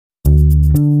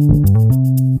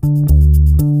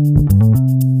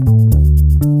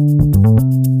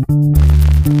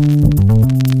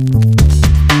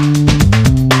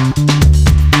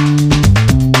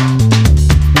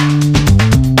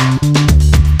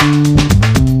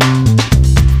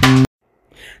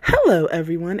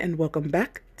everyone, and welcome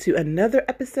back to another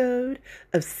episode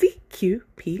of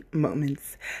CQP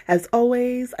Moments. As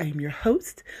always, I am your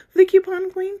host, the Coupon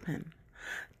Queen Pen.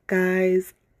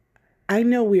 Guys, I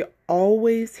know we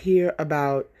always hear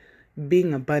about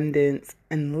being abundant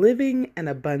and living an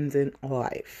abundant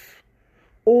life,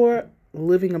 or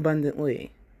living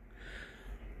abundantly.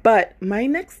 But my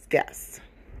next guest,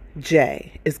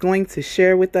 Jay, is going to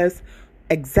share with us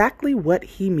exactly what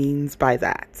he means by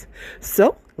that.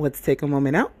 So let's take a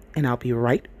moment out, and I'll be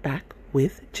right back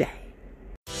with Jay.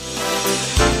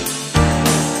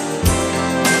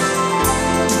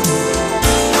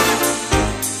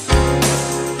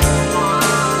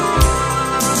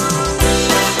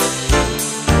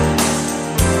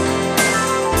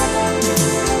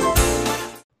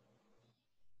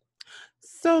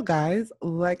 So guys,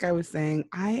 like I was saying,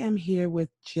 I am here with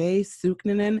Jay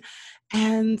Suknanen,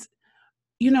 and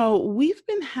we've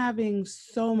been having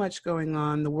so much going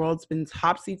on. The world's been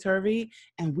topsy-turvy,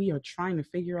 and we are trying to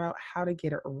figure out how to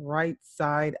get it right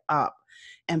side up.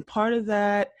 And part of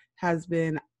that has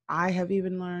been, I have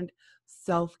even learned,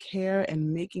 self-care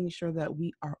and making sure that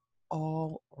we are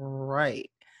all right.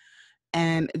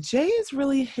 And Jay is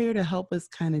really here to help us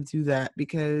kind of do that,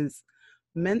 because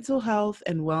mental health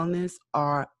and wellness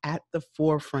are at the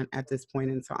forefront at this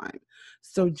point in time.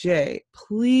 So Jay,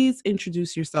 please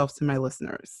introduce yourself to my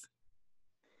listeners.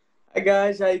 Hi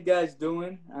guys, how you guys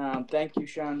doing? Thank you,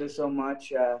 Shonda, so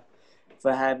much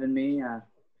for having me,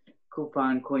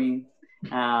 Coupon Queen.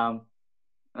 Um,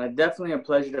 Definitely a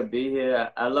pleasure to be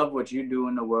here. I love what you do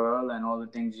in the world and all the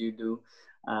things you do.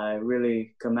 I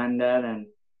really commend that, and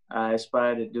I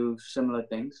aspire to do similar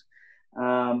things.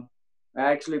 Um, I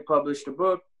actually published a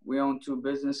book. We own two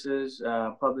businesses,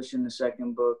 publishing the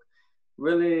second book.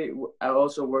 Really, I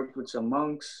also worked with some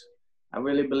monks. I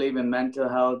really believe in mental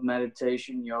health,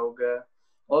 meditation, yoga.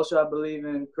 Also, I believe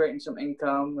in creating some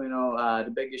income.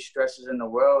 The biggest stresses in the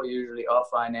world usually are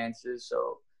finances.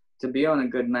 So to be on a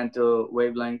good mental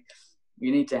wavelength,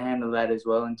 you need to handle that as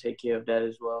well and take care of that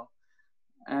as well.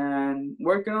 And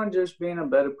working on just being a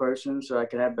better person so I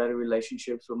can have better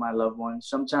relationships with my loved ones.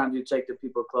 Sometimes you take the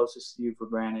people closest to you for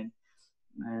granted,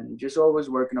 and just always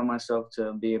working on myself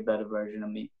to be a better version of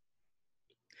me.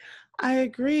 I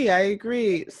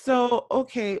agree. So,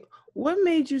 okay, what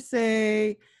made you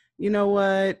say, you know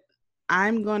what,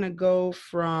 I'm going to go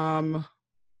from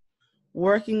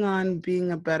working on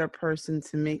being a better person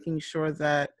to making sure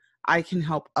that I can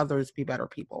help others be better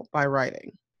people by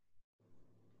writing?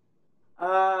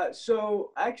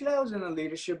 So actually, I was in a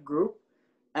leadership group,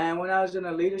 and when I was in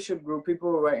a leadership group, people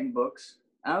were writing books.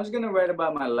 I was gonna write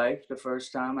about my life the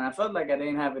first time, and I felt like I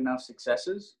didn't have enough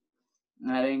successes,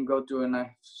 and I didn't go through enough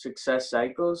success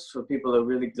cycles for people to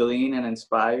really glean and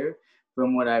inspire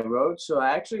from what I wrote. So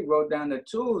I actually wrote down the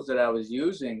tools that I was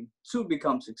using to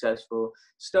become successful.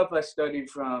 Stuff I studied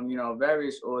from,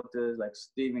 various authors like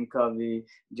Stephen Covey,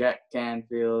 Jack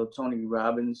Canfield, Tony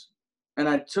Robbins. And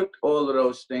I took all of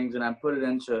those things and I put it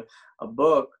into a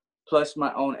book, plus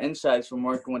my own insights from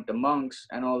working with the monks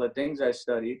and all the things I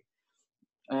studied.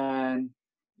 And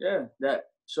yeah, that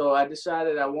so I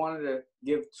decided I wanted to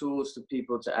give tools to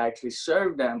people to actually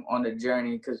serve them on the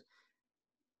journey, because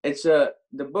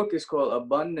the book is called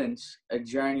Abundance: A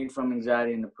Journey from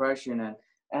Anxiety and Depression, and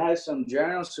it has some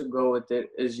journals to go with it.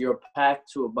 Is your path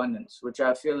to abundance, which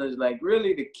I feel is like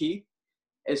really the key,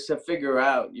 is to figure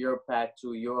out your path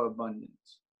to your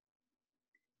abundance.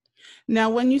 Now,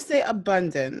 when you say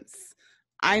abundance,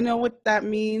 I know what that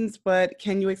means, but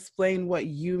can you explain what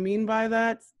you mean by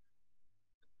that?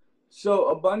 So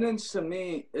abundance to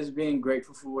me is being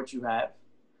grateful for what you have.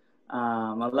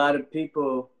 A lot of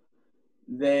people,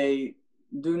 they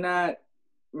do not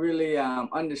really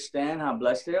understand how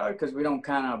blessed they are because we don't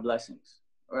count our blessings,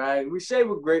 right? We say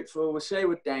we're grateful, we say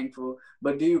we're thankful,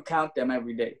 but do you count them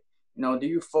every day? Do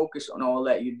you focus on all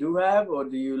that you do have, or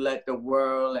do you let the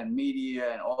world and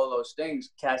media and all those things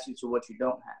catch you to what you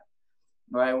don't have,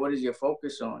 right? What is your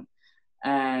focus on?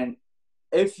 And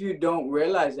if you don't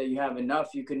realize that you have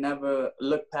enough, you can never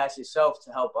look past yourself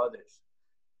to help others.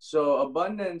 So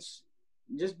abundance,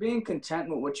 just being content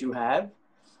with what you have,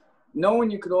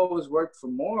 knowing you could always work for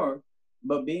more,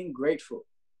 but being grateful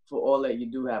for all that you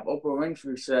do have. Oprah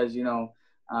Winfrey says,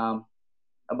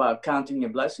 about counting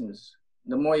your blessings.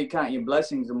 The more you count your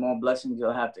blessings, the more blessings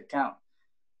you'll have to count.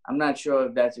 I'm not sure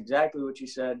if that's exactly what you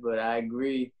said, but I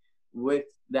agree with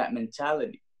that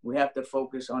mentality. We have to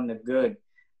focus on the good.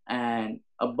 And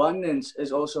abundance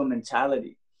is also a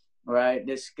mentality, right?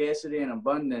 There's scarcity and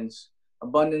abundance.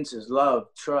 Abundance is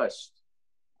love, trust,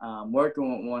 working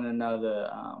with one another,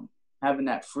 having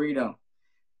that freedom.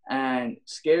 And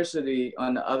scarcity,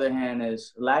 on the other hand,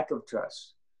 is lack of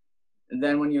trust. And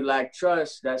then when you lack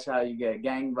trust, that's how you get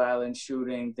gang violence,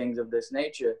 shooting, things of this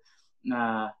nature.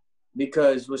 Uh,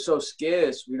 because we're so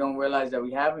scarce, we don't realize that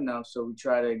we have enough, so we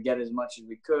try to get as much as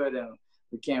we could, and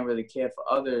we can't really care for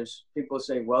others. People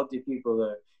say wealthy people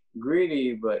are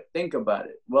greedy, but think about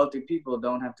it. Wealthy people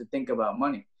don't have to think about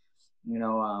money,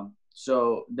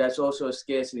 so that's also a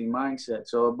scarcity mindset.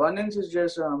 So abundance is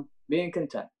just being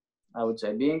content. I would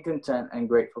say being content and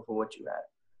grateful for what you have.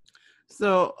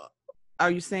 So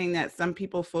are you saying that some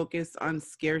people focus on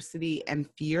scarcity and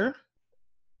fear?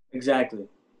 Exactly.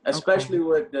 Okay. Especially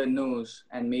with the news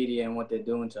and media and what they're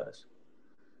doing to us.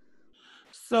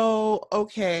 So,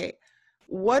 okay,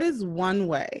 what is one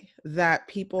way that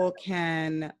people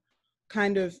can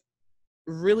kind of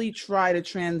really try to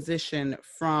transition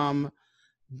from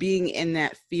being in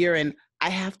that fear and I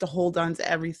have to hold on to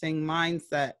everything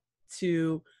mindset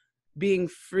to being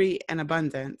free and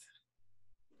abundant?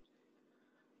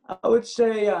 I would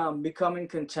say becoming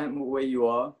content with where you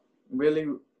are, really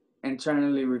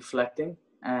internally reflecting,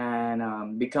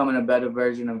 and becoming a better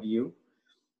version of you,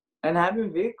 and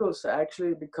having vehicles to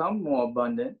actually become more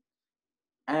abundant.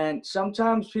 And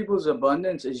sometimes people's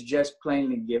abundance is just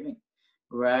plainly giving,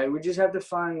 right? We just have to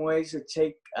find ways to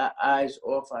take our eyes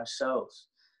off ourselves.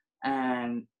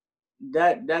 And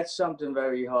that's something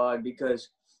very hard because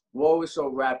we're always so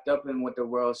wrapped up in what the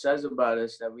world says about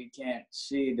us that we can't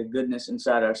see the goodness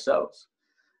inside ourselves.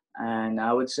 And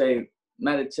I would say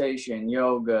meditation,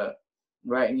 yoga,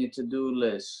 writing your to-do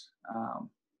list,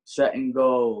 setting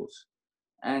goals.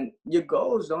 And your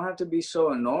goals don't have to be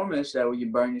so enormous that you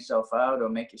burn yourself out or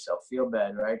make yourself feel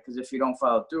bad, right? Because if you don't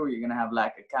follow through, you're gonna have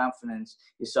lack of confidence.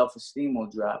 Your self-esteem will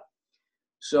drop.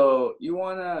 So you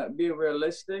wanna be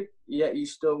realistic, yet you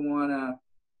still wanna.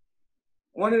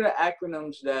 One of the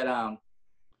acronyms that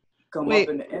come up Wait,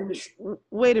 in the industry.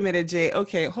 wait a minute, Jay.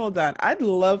 Okay, hold on. I'd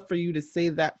love for you to say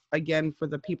that again for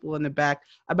the people in the back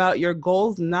about your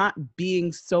goals not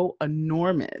being so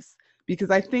enormous, because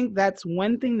I think that's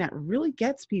one thing that really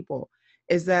gets people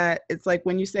is that it's like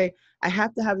when you say, I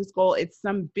have to have this goal, it's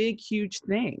some big, huge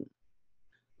thing.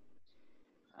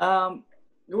 Um,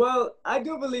 well, I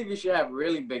do believe you should have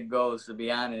really big goals. To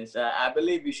be honest, I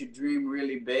believe you should dream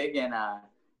really big and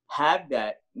have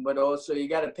that. But also, you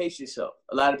got to pace yourself.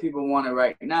 A lot of people want it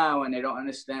right now, and they don't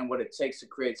understand what it takes to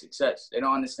create success. They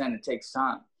don't understand it takes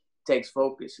time, it takes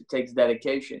focus, it takes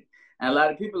dedication. And a lot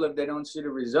of people, if they don't see the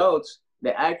results,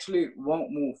 they actually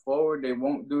won't move forward. They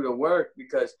won't do the work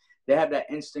because they have that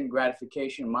instant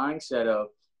gratification mindset of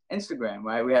Instagram,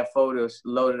 right? We have photos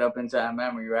loaded up into our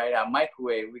memory, right? Our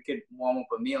microwave, we could warm up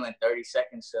a meal in 30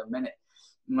 seconds to a minute,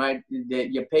 right?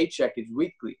 Your paycheck is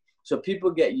weekly. So people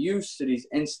get used to these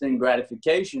instant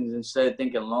gratifications instead of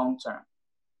thinking long term.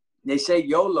 They say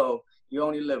YOLO, you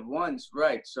only live once,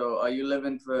 right? So are you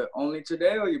living for only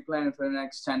today or are you planning for the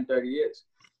next 10, 30 years,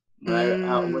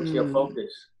 right? What's your Mm.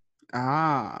 focus?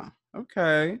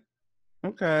 Okay.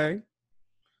 Okay.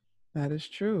 That is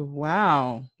true.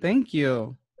 Wow. Thank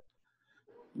you.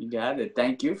 You got it.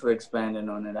 Thank you for expanding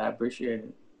on it. I appreciate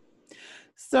it.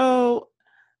 So,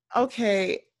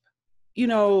 okay,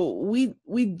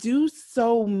 we do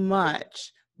so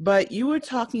much, but you were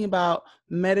talking about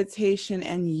meditation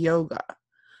and yoga.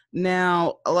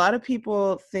 Now, a lot of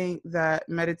people think that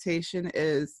meditation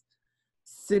is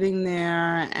sitting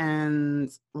there and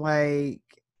like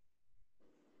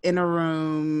in a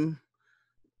room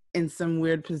in some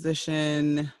weird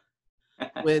position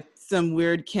with some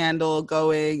weird candle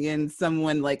going and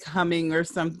someone like humming or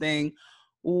something.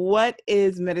 What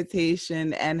is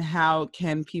meditation and how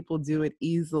can people do it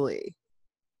easily?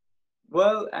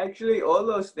 Well, actually, all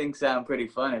those things sound pretty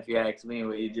fun if you ask me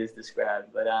what you just described.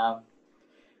 But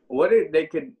what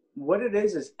it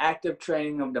is active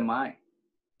training of the mind.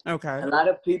 Okay. A lot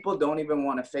of people don't even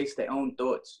want to face their own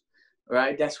thoughts,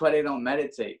 right? That's why they don't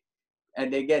meditate,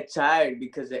 and they get tired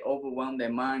because they overwhelm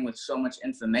their mind with so much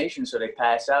information, so they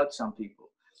pass out. Some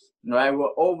people, right? We're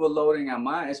overloading our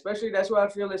mind, especially that's why I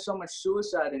feel there's so much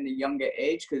suicide in the younger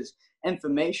age because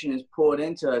information is poured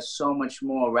into us so much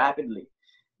more rapidly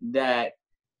that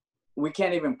we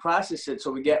can't even process it,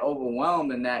 so we get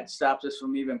overwhelmed, and that stops us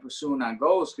from even pursuing our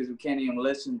goals because we can't even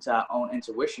listen to our own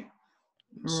intuition.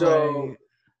 So Right.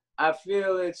 I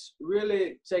feel it's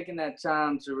really taking that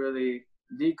time to really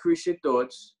decrease your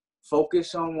thoughts,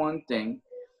 focus on one thing.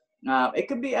 It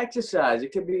could be exercise,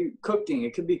 it could be cooking,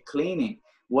 it could be cleaning,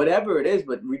 whatever it is,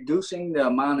 but reducing the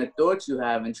amount of thoughts you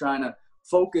have and trying to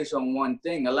focus on one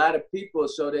thing. A lot of people,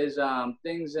 so there's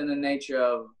things in the nature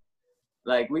of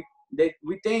like we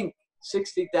think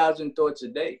 60,000 thoughts a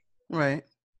day. Right.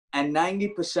 and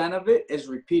 90% of it is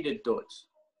repeated thoughts.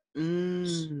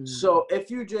 Mm. So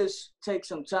if you just take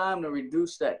some time to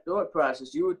reduce that thought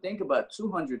process, you would think about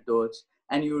 200 thoughts,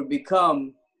 and you would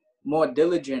become more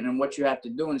diligent in what you have to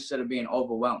do instead of being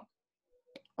overwhelmed.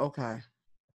 Okay.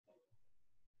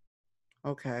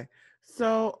 Okay.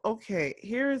 So, okay,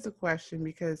 here is a question,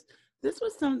 because this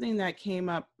was something that came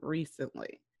up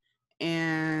recently.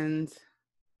 And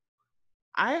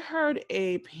I heard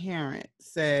a parent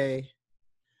say,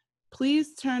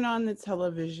 please turn on the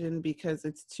television because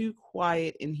it's too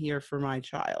quiet in here for my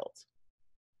child.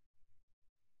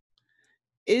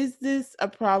 Is this a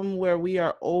problem where we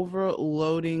are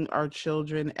overloading our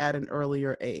children at an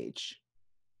earlier age?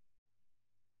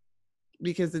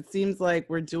 Because it seems like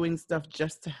we're doing stuff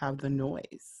just to have the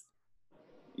noise.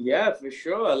 Yeah, for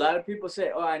sure. A lot of people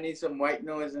say, "Oh, I need some white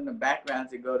noise in the background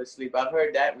to go to sleep." I've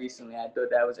heard that recently. I thought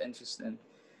that was interesting.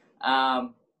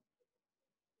 Um,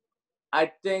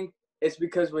 I think it's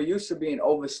because we're used to being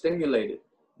overstimulated.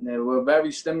 You know, we're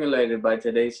very stimulated by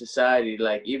today's society.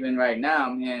 Like even right now,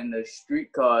 I'm hearing the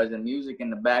street cars and music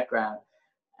in the background,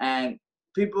 and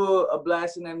people are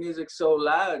blasting their music so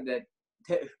loud that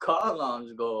car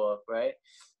alarms go off. Right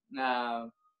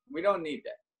now, we don't need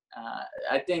that.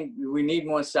 I think we need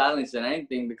more silence than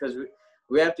anything, because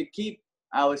we have to keep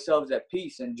ourselves at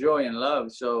peace and joy and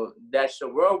love. So that's the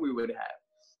world we would have.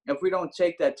 If we don't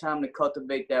take that time to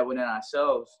cultivate that within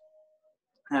ourselves,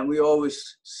 and we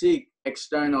always seek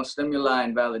external stimuli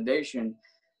and validation,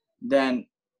 then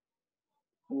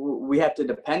we have to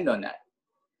depend on that.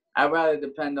 I'd rather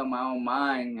depend on my own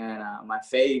mind and my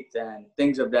faith and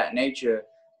things of that nature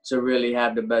to really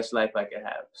have the best life I could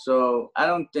have. So I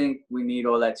don't think we need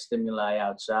all that stimuli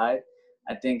outside.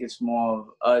 I think it's more of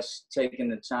us taking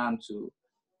the time to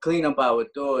clean up our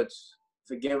thoughts,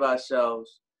 forgive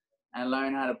ourselves, and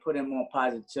learn how to put in more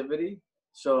positivity.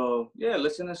 So yeah,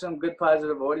 listen to some good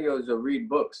positive audios or read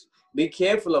books. Be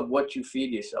careful of what you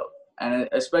feed yourself, and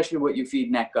especially what you feed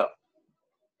neck up.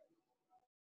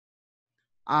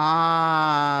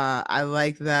 Ah, I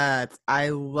like that. I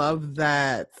love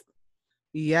that.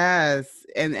 Yes.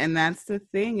 And that's the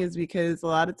thing, is because a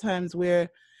lot of times we're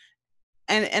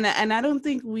and I don't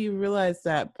think we realize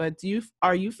that, but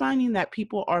are you finding that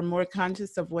people are more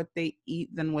conscious of what they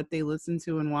eat than what they listen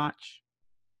to and watch?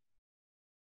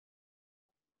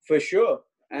 For sure.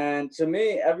 And to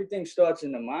me, everything starts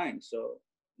in the mind. So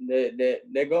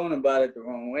they're going about it the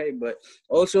wrong way. But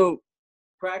also,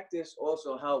 practice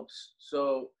also helps.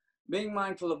 So being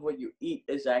mindful of what you eat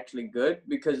is actually good,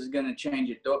 because it's going to change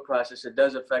your thought process. It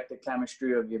does affect the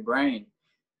chemistry of your brain.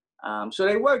 So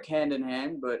they work hand in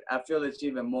hand, but I feel it's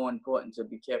even more important to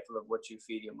be careful of what you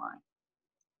feed your mind.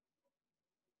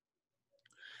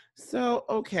 So,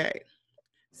 okay.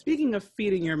 Speaking of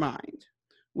feeding your mind,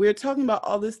 we're talking about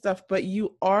all this stuff, but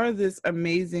you are this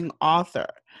amazing author.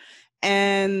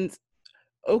 And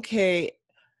okay,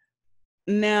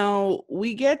 now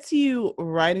we get to you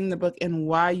writing the book and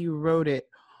why you wrote it.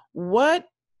 What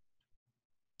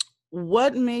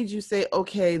what made you say,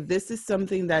 okay, this is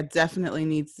something that definitely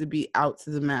needs to be out to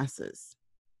the masses?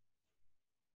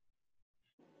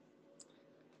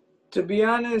 To be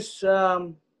honest,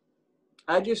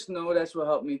 I just know that's what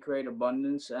helped me create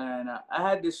abundance. And I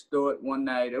had this thought one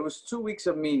night. It was 2 weeks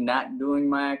of me not doing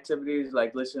my activities,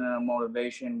 like listening to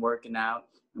motivation, working out,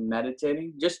 and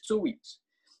meditating. Just 2 weeks.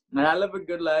 And I live a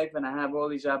good life, and I have all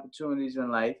these opportunities in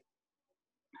life.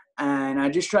 And I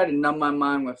just try to numb my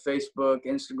mind with Facebook,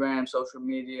 Instagram, social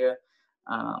media.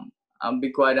 I'll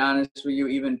be quite honest with you,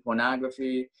 even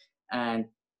pornography and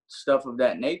stuff of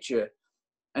that nature.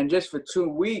 And just for 2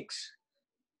 weeks,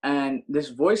 and this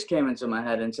voice came into my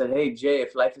head and said, "Hey Jay,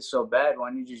 if life is so bad, why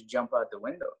don't you just jump out the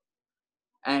window?"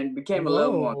 And became a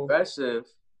little more Whoa. aggressive.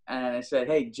 And I said,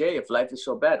 "Hey Jay, if life is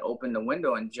so bad, open the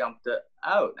window and jump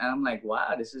out." And I'm like,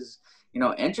 "Wow, this is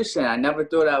interesting. I never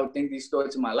thought I would think these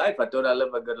thoughts in my life. I thought I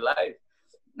live a good life."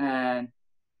 And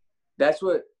that's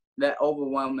what that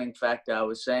overwhelming factor I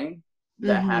was saying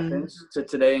that Mm-hmm. happens to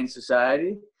today in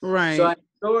society. So I Right.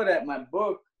 saw that my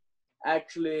book,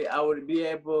 actually I would be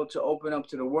able to open up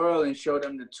to the world and show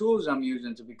them the tools I'm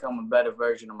using to become a better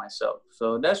version of myself.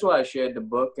 So that's why I shared the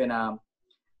book. And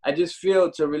I just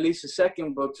feel to release a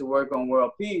second book to work on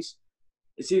world peace,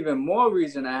 it's even more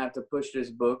reason I have to push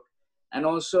this book. And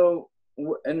also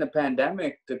in the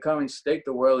pandemic, the current state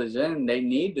the world is in, they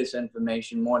need this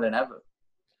information more than ever.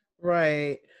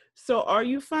 Right. So are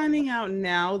you finding out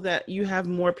now that you have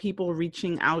more people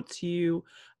reaching out to you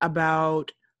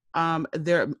about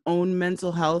their own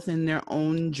mental health and their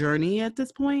own journey at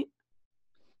this point?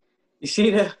 You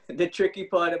see, the tricky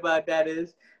part about that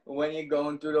is when you're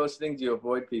going through those things, you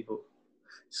avoid people.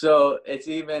 So it's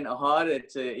even harder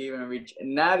to even reach.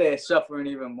 Now they're suffering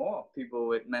even more. People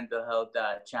with mental health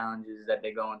challenges that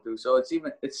they're going through. So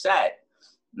it's sad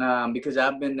because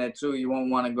I've been there too. You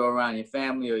won't want to go around your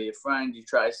family or your friends. You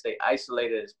try to stay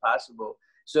isolated as possible.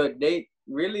 So they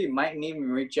really mightn't even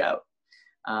reach out.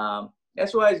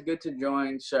 That's why it's good to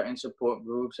join certain support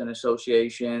groups and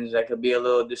associations that could be a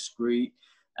little discreet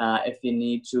if you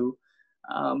need to.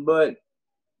 But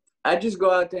I just go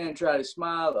out there and try to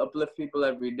smile, uplift people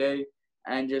every day,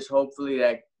 and just hopefully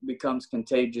that becomes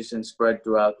contagious and spread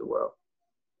throughout the world.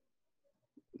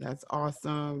 That's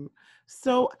awesome.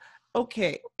 So,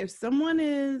 okay, if someone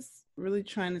is really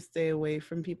trying to stay away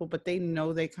from people, but they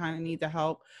know they kind of need the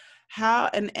help,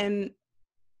 how and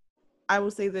I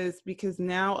will say this because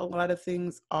now a lot of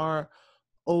things are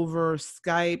over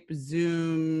Skype,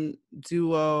 Zoom,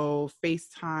 Duo,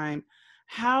 FaceTime.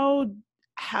 How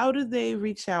how do they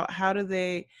reach out? How do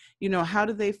they, how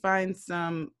do they find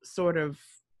some sort of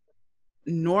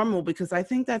normal? Because I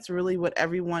think that's really what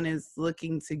everyone is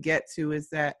looking to get to is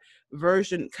that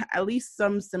version, at least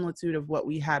some similitude of what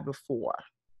we had before.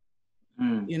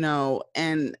 Mm.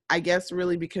 And I guess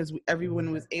really because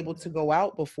everyone was able to go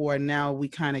out before, now we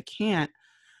kind of can't.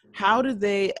 How do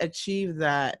they achieve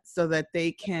that so that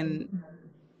they can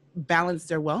balance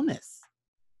their wellness?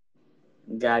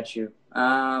 Got you.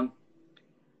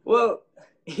 Well,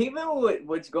 even with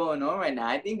what's going on right now,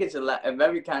 I think it's a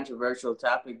very controversial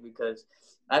topic because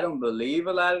I don't believe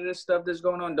a lot of this stuff that's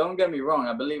going on. Don't get me wrong.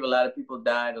 I believe a lot of people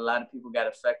died. A lot of people got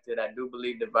affected. I do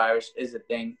believe the virus is a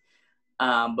thing.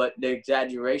 But the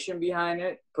exaggeration behind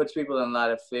it puts people in a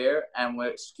lot of fear and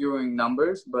we're skewing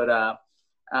numbers. But I,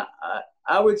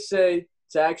 I would say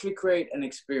to actually create an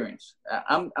experience.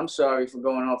 I'm sorry for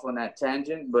going off on that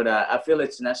tangent, but I feel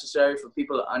it's necessary for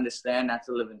people to understand not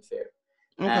to live in fear.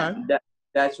 Okay. And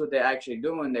that's what they're actually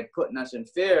doing. They're putting us in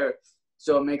fear.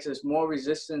 So it makes us more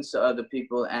resistant to other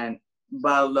people and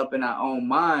bottled up in our own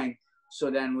mind. So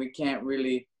then we can't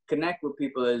really connect with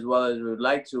people as well as we would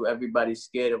like to. Everybody's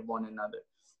scared of one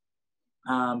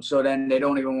another. So then they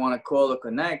don't even want to call or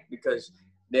connect because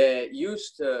they're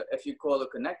used to, if you call or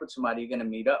connect with somebody, you're going to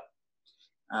meet up.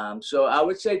 So I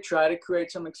would say try to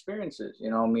create some experiences,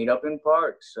 meet up in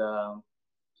parks,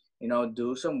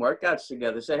 do some workouts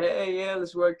together. Say, hey, yeah,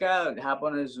 let's work out. Hop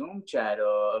on a Zoom chat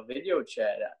or a video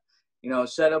chat.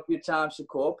 Set up your times to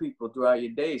call people throughout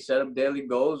your day. Set up daily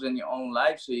goals in your own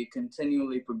life so you're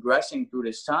continually progressing through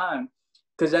this time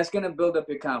because that's going to build up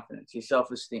your confidence, your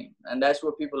self-esteem. And that's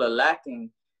what people are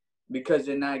lacking because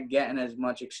they're not getting as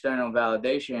much external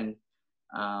validation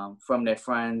from their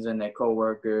friends and their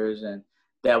coworkers and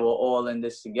that we're all in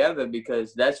this together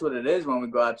because that's what it is when we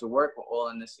go out to work, we're all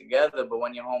in this together. But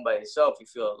when you're home by yourself, you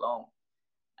feel alone.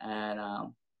 And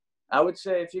I would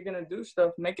say if you're going to do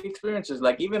stuff, make experiences,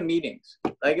 like even meetings.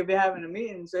 Like if you're having a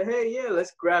meeting, say, hey, yeah,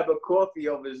 let's grab a coffee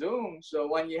over Zoom. So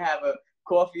when you have a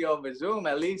coffee over Zoom,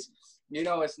 at least,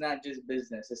 it's not just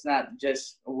business. It's not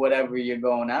just whatever you're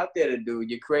going out there to do.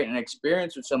 You're creating an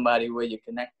experience with somebody where you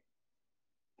connect.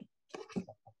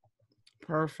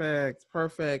 Perfect.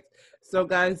 Perfect. So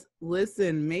guys,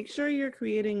 listen, make sure you're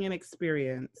creating an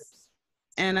experience.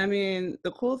 And I mean,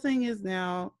 the cool thing is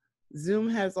now Zoom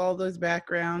has all those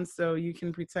backgrounds so you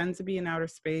can pretend to be in outer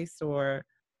space or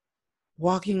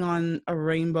walking on a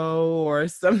rainbow or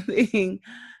something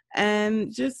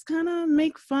and just kind of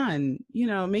make fun,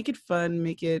 make it fun,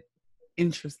 make it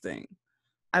interesting.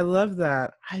 I love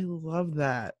that. I love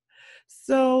that.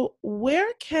 So,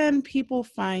 where can people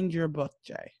find your book,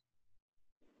 Jay?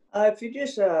 If you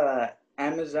just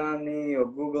Amazon me or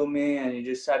Google me and you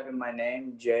just type in my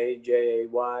name, Jay,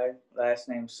 last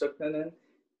name Sooknanan,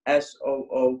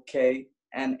 Sooknanan.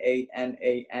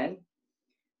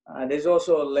 There's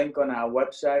also a link on our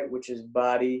website, which is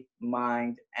Body,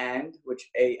 Mind, and, which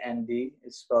AND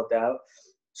is spelled out,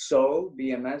 Soul,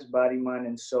 BMS, Body, Mind,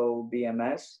 and Soul,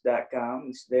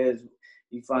 BMS.com.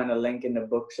 You find a link in the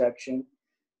book section.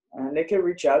 And they can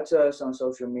reach out to us on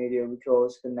social media. We can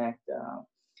always connect.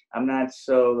 I'm not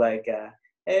so like,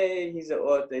 hey, he's an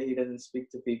author. He doesn't speak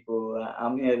to people.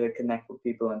 I'm here to connect with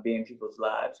people and be in people's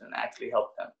lives and actually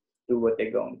help them do what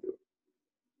they're going through.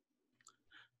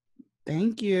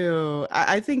 Thank you.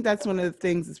 I think that's one of the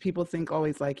things is people think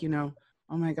always like, oh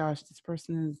my gosh, this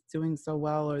person is doing so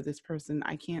well, or this person,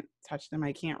 I can't touch them,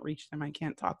 I can't reach them, I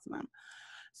can't talk to them.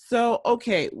 So,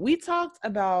 okay, we talked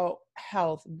about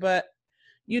health, but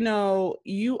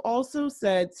you also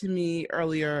said to me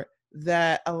earlier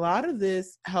that a lot of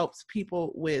this helps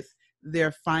people with their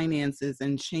finances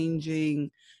and changing,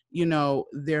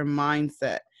 their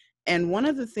mindset. And one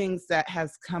of the things that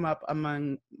has come up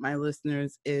among my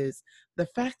listeners is the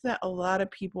fact that a lot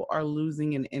of people are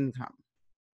losing an income.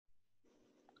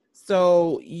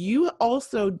 So you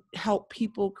also help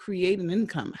people create an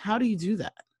income. How do you do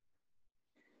that?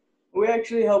 We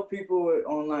actually help people with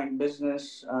online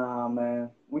business, and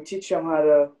we teach them how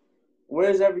to.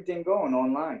 Where's everything going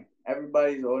online?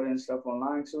 Everybody's ordering stuff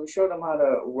online, so we show them how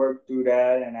to work through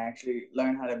that and actually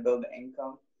learn how to build an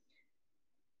income.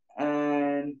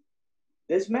 And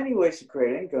there's many ways to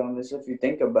create income. This, if you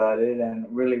think about it and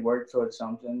really work towards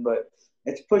something, but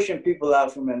it's pushing people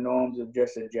out from the norms of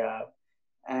just a job,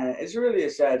 and it's really a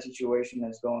sad situation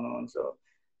that's going on. So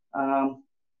um,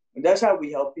 that's how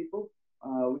we help people.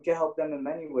 We can help them in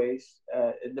many ways.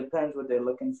 It depends what they're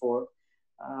looking for.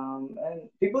 And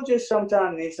people just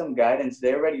sometimes need some guidance.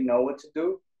 They already know what to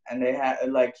do, and they have,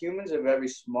 like, humans are very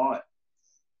smart.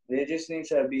 They just need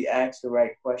to be asked the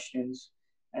right questions,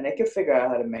 and they can figure out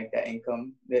how to make that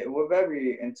income. We're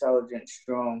very intelligent,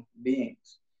 strong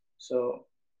beings. So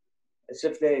it's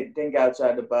if they think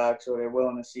outside the box or they're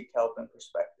willing to seek help and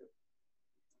perspective.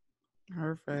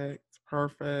 Perfect.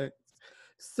 Perfect.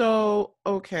 So,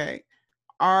 okay.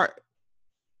 Are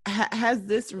has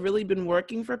this really been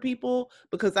working for people?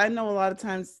 Because I know a lot of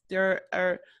times there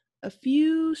are a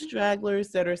few stragglers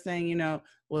that are saying,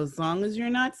 well, as long as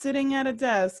you're not sitting at a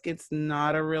desk, it's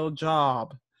not a real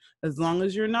job. As long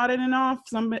as you're not in an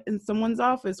office, in someone's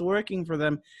office working for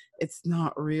them, it's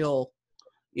not real.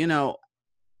 You know,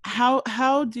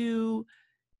 how do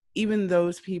even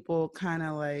those people kind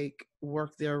of like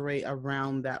work their way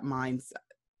around that mindset?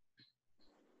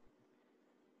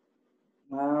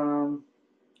 Um,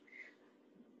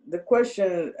 the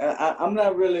question, I'm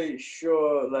not really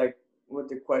sure, like, what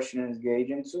the question is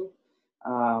gauging to.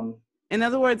 Um, In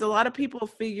other words, a lot of people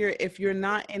figure if you're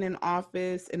not in an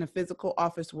office, in a physical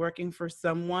office working for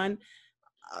someone,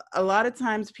 a lot of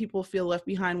times people feel left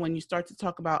behind when you start to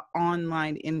talk about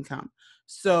online income.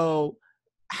 So,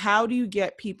 how do you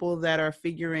get people that are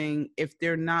figuring if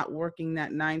they're not working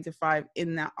that 9 to 5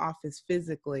 in that office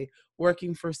physically,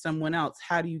 working for someone else?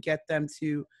 How do you get them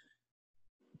to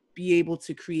be able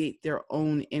to create their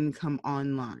own income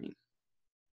online?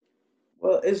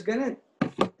 well, it's gonna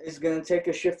take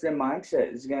a shift in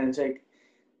mindset. It's gonna take.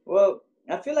 Well,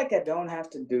 I feel like I don't have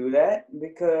to do that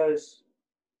because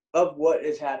of what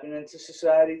is happening to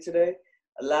society today.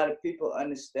 A lot of people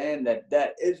understand that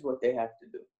that is what they have to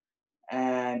do.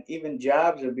 And even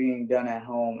jobs are being done at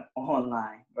home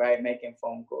online, right? Making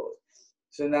phone calls.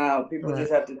 So now people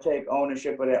just Correct. have to take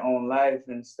ownership of their own life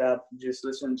and stop just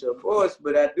listening to a boss.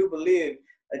 But I do believe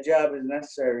a job is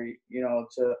necessary,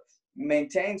 to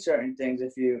maintain certain things.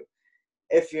 If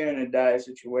you're in a dire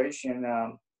situation,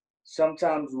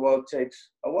 sometimes wealth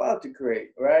takes a while to create,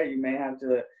 right? You may have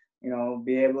to,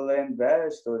 be able to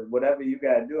invest or whatever you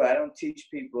got to do. I don't teach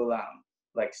people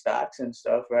like stocks and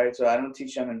stuff, right? So I don't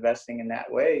teach them investing in that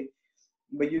way.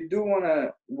 But you do want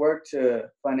to work to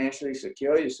financially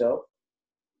secure yourself.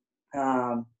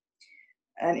 Um,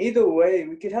 and either way,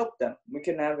 we could help them. We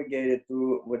can navigate it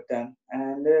through with them.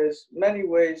 And there's many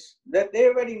ways that they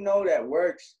already know that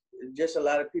works. Just a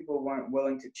lot of people weren't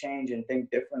willing to change and think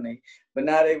differently. But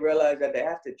now they realize that they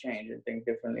have to change and think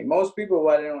differently. Most people,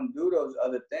 why they don't do those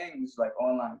other things like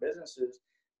online businesses,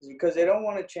 is because they don't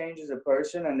want to change as a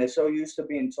person and they're so used to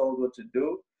being told what to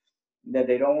do that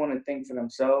they don't want to think for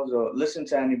themselves or listen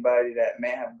to anybody that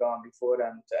may have gone before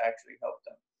them to actually help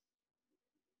them.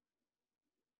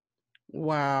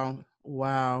 Wow.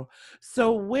 Wow.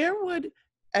 So where would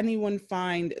anyone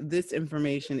find this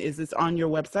information? Is this on your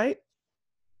website?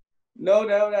 No,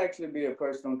 that would actually be a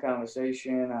personal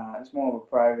conversation. It's more of a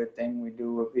private thing we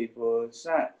do with people. It's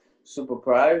not super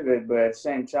private, but at the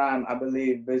same time, I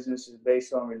believe business is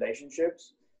based on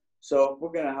relationships. So if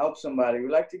we're gonna help somebody, we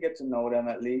like to get to know them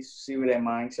at least, see where their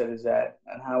mindset is at,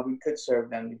 and how we could serve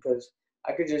them. Because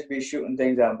I could just be shooting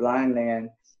things out blindly, and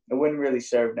it wouldn't really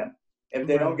serve them. If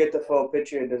they don't Right. get the full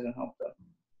picture, it doesn't help them.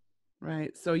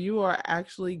 Right. So you are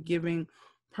actually giving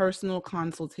personal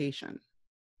consultation.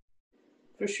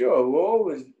 For sure, we're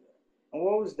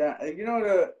always down.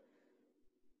 The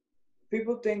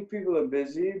people think people are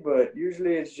busy, but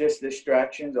usually it's just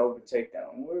distractions overtake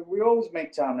them. We always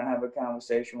make time to have a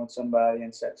conversation with somebody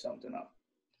and set something up.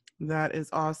 That is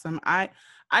awesome. I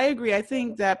agree. I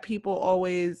think that people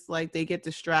always like they get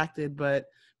distracted, but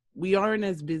we aren't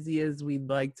as busy as we'd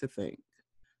like to think.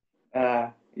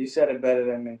 You said it better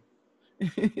than me.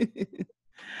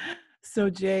 So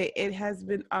Jay, it has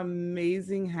been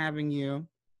amazing having you.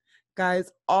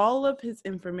 Guys, all of his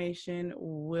information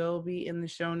will be in the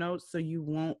show notes so you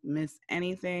won't miss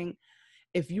anything.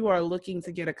 If you are looking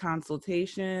to get a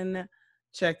consultation,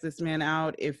 check this man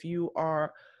out. If you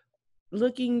are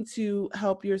looking to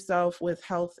help yourself with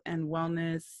health and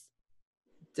wellness,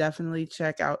 definitely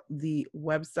check out the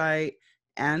website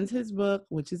and his book,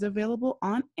 which is available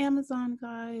on Amazon,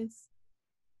 guys.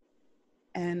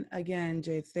 And again,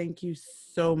 Jay, thank you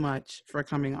so much for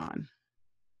coming on.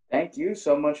 Thank you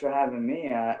so much for having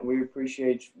me. We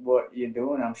appreciate what you're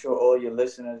doing. I'm sure all your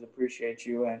listeners appreciate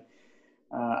you, and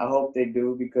I hope they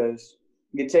do because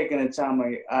you're taking the time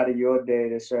out of your day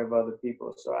to serve other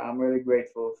people. So I'm really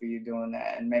grateful for you doing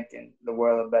that and making the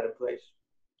world a better place.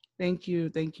 Thank you.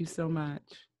 Thank you so much.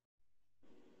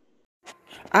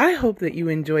 I hope that you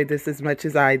enjoyed this as much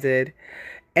as I did.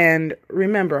 And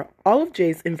remember, all of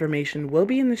Jay's information will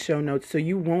be in the show notes so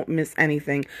you won't miss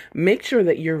anything. Make sure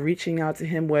that you're reaching out to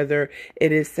him, whether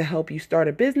it is to help you start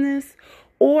a business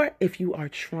or if you are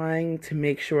trying to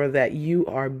make sure that you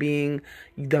are being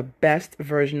the best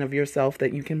version of yourself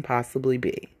that you can possibly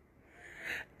be.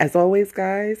 As always,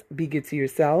 guys, be good to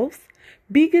yourselves,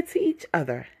 be good to each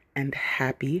other, and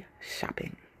happy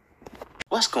shopping.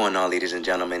 What's going on, ladies and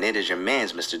gentlemen? It is your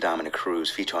man's Mr. Dominic Cruz,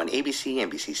 featured on ABC,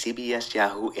 NBC, CBS,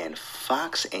 Yahoo, and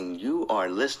Fox, and you are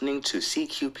listening to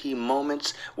CQP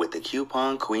Moments with the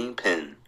Coupon Queen Pen.